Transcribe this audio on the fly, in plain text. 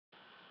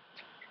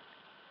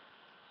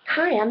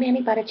Hi, I'm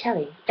Annie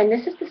Botticelli, and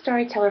this is the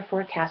Storyteller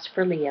forecast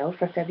for Leo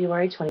for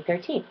February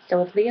 2013.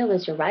 So if Leo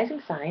is your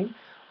rising sign,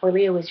 or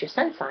Leo is your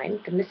sun sign,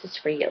 then this is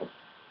for you.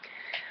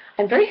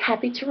 I'm very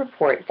happy to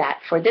report that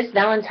for this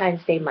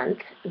Valentine's Day month,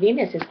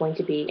 Venus is going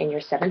to be in your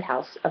 7th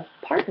house of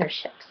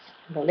partnerships,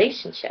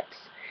 relationships.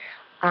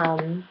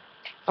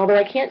 Although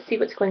I can't see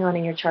what's going on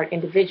in your chart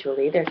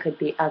individually, there could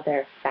be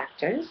other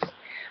factors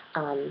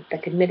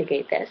that could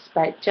mitigate this,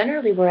 but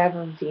generally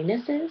wherever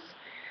Venus is,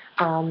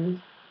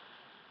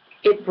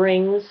 it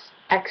brings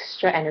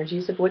extra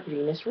energies of what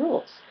Venus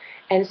rules.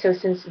 And so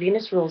since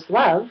Venus rules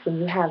love, when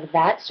you have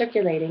that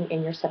circulating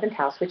in your 7th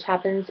house, which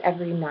happens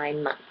every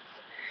 9 months,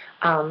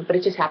 but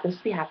it just happens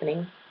to be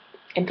happening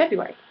in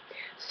February.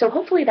 So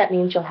hopefully that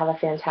means you'll have a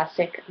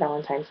fantastic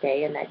Valentine's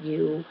Day, and that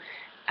you,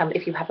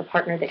 if you have a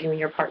partner, that you and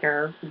your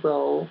partner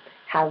will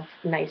have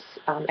nice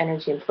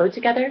energy and flow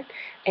together,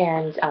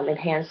 and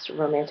enhanced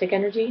romantic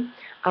energy.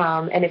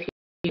 And if you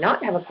do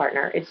not have a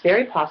partner, it's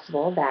very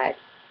possible that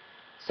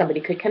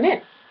somebody could come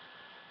in.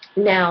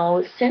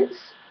 Now, since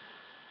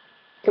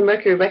the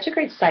Mercury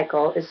retrograde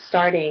cycle is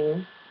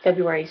starting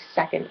February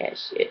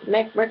 2nd-ish,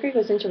 Mercury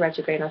goes into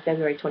retrograde on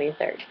February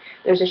 23rd.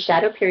 There's a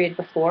shadow period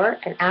before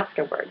and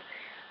afterward.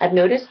 I've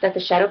noticed that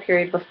the shadow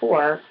period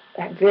before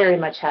very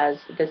much has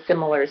the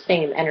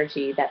same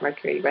energy that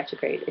Mercury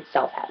retrograde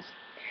itself has.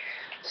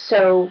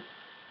 So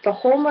the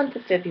whole month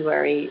of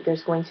February,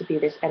 there's going to be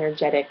this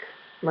energetic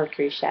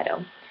Mercury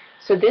shadow.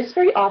 So this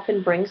very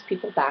often brings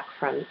people back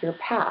from your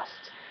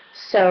past.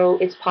 So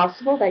it's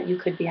possible that you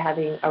could be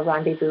having a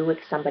rendezvous with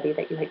somebody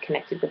that you had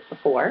connected with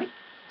before.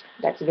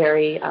 That's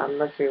very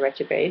Mercury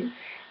retrograde,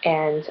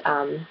 and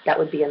that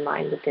would be in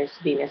line with this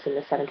Venus in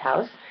the 7th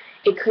house.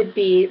 It could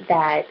be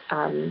that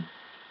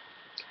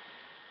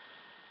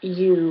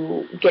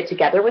you get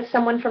together with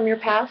someone from your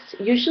past.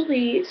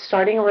 Usually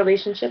starting a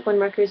relationship when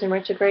Mercury is in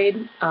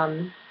retrograde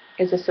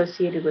is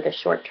associated with a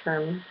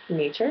short-term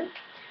nature.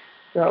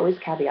 There are always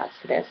caveats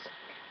to this.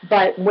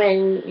 But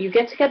when you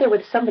get together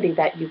with somebody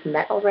that you've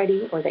met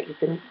already, or that you've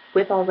been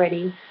with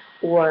already,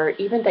 or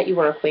even that you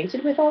were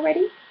acquainted with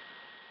already,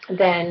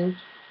 then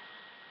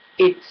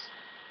it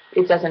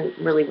doesn't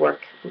really work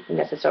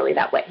necessarily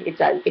that way.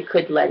 It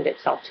could lend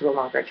itself to a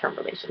longer-term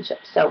relationship.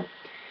 So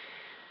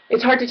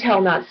it's hard to tell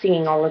not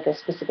seeing all of the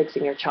specifics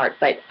in your chart,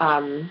 but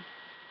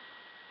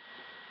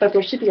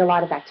there should be a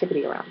lot of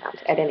activity around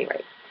that at any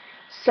rate.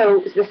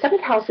 So the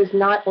 7th house is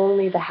not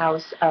only the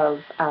house of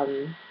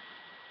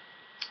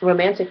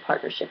romantic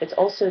partnership, it's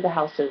also the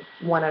house of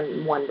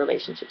one-on-one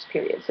relationships,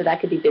 period. So that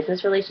could be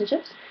business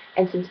relationships,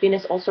 and since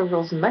Venus also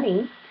rules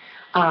money,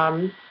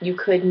 you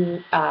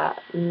could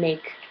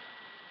make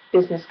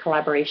business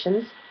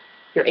collaborations.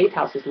 Your 8th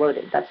house is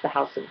loaded. That's the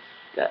house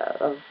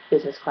of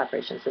business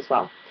collaborations as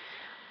well,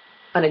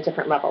 on a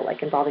different level,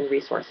 like involving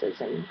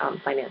resources and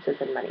finances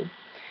and money.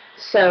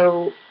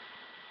 So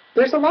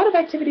there's a lot of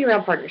activity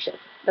around partnership.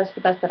 That's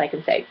the best that I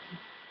can say.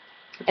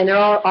 And there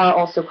are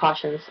also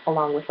cautions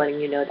along with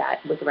letting you know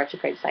that with the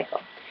retrograde cycle.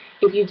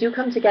 If you do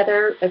come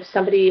together, if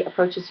somebody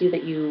approaches you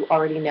that you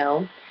already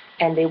know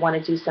and they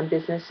want to do some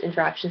business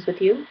interactions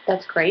with you,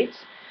 that's great.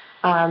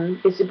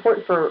 It's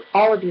important for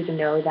all of you to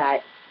know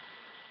that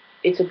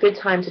it's a good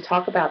time to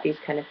talk about these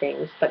kind of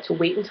things, but to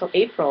wait until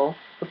April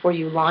before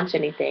you launch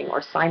anything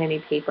or sign any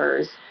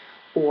papers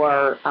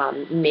or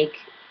make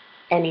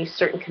any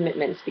certain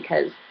commitments,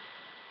 because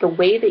the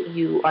way that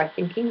you are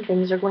thinking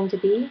things are going to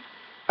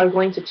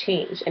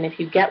change. And if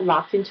you get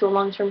locked into a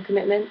long-term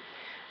commitment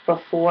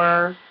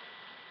before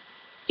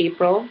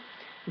April,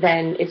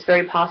 then it's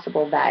very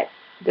possible that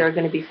there are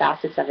going to be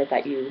facets of it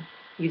that you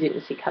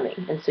didn't see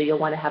coming. And so you'll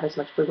want to have as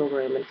much wiggle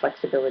room and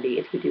flexibility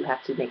if you do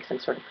have to make some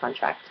sort of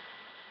contract.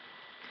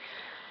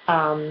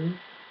 The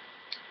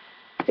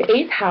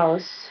 8th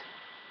house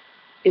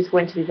is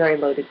going to be very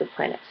loaded with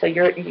planets. So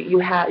you're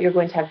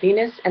going to have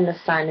Venus and the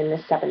Sun in the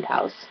 7th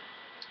house.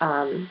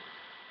 And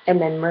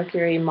then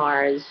Mercury,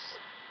 Mars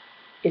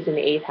is in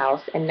the 8th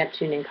house, and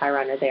Neptune and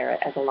Chiron are there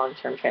as a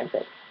long-term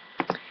transit.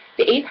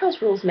 The 8th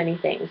house rules many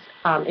things.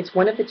 It's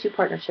one of the 2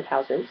 partnership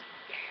houses,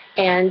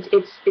 and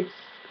it's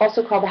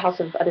also called the house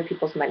of other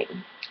people's money.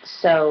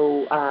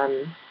 So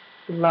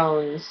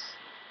loans,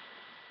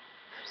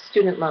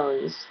 student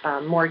loans,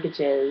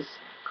 mortgages,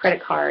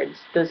 credit cards,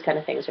 those kind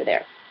of things are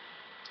there.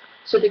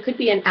 So there could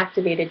be an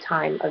activated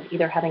time of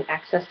either having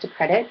access to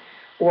credit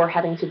or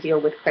having to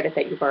deal with credit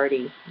that you've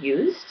already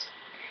used.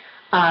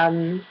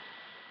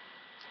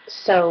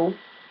 So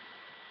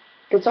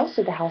it's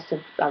also the house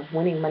of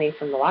winning money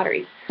from the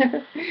lottery.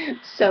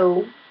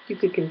 So you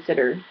could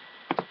consider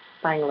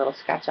buying a little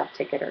scratch-off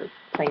ticket or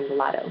playing the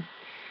lotto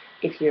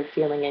if you're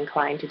feeling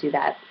inclined to do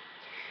that.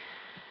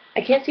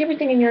 I can't see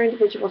everything in your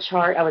individual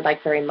chart. I would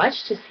like very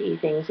much to see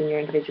things in your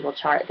individual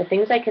chart. The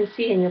things I can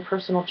see in your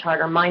personal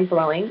chart are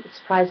mind-blowing. It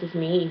surprises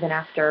me even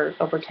after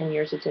over 10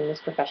 years of doing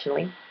this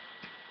professionally.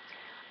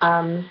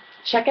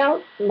 Check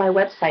out my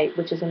website,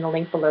 which is in the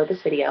link below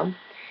this video,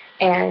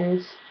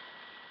 and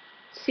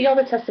see all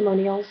the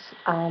testimonials.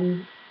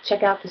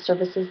 Check out the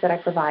services that I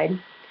provide.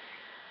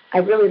 I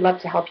really love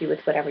to help you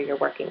with whatever you're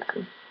working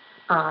on.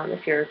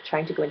 If you're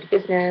trying to go into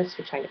business,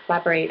 you're trying to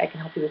collaborate, I can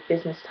help you with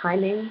business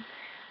timing.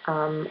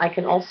 I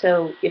can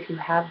also, if you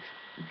have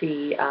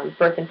the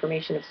birth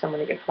information of someone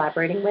that you're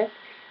collaborating with,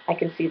 I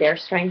can see their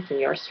strengths and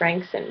your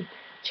strengths and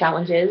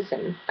challenges,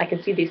 and I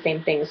can see these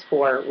same things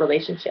for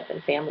relationship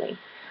and family.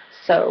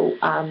 So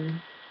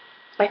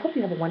I hope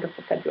you have a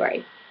wonderful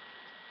February.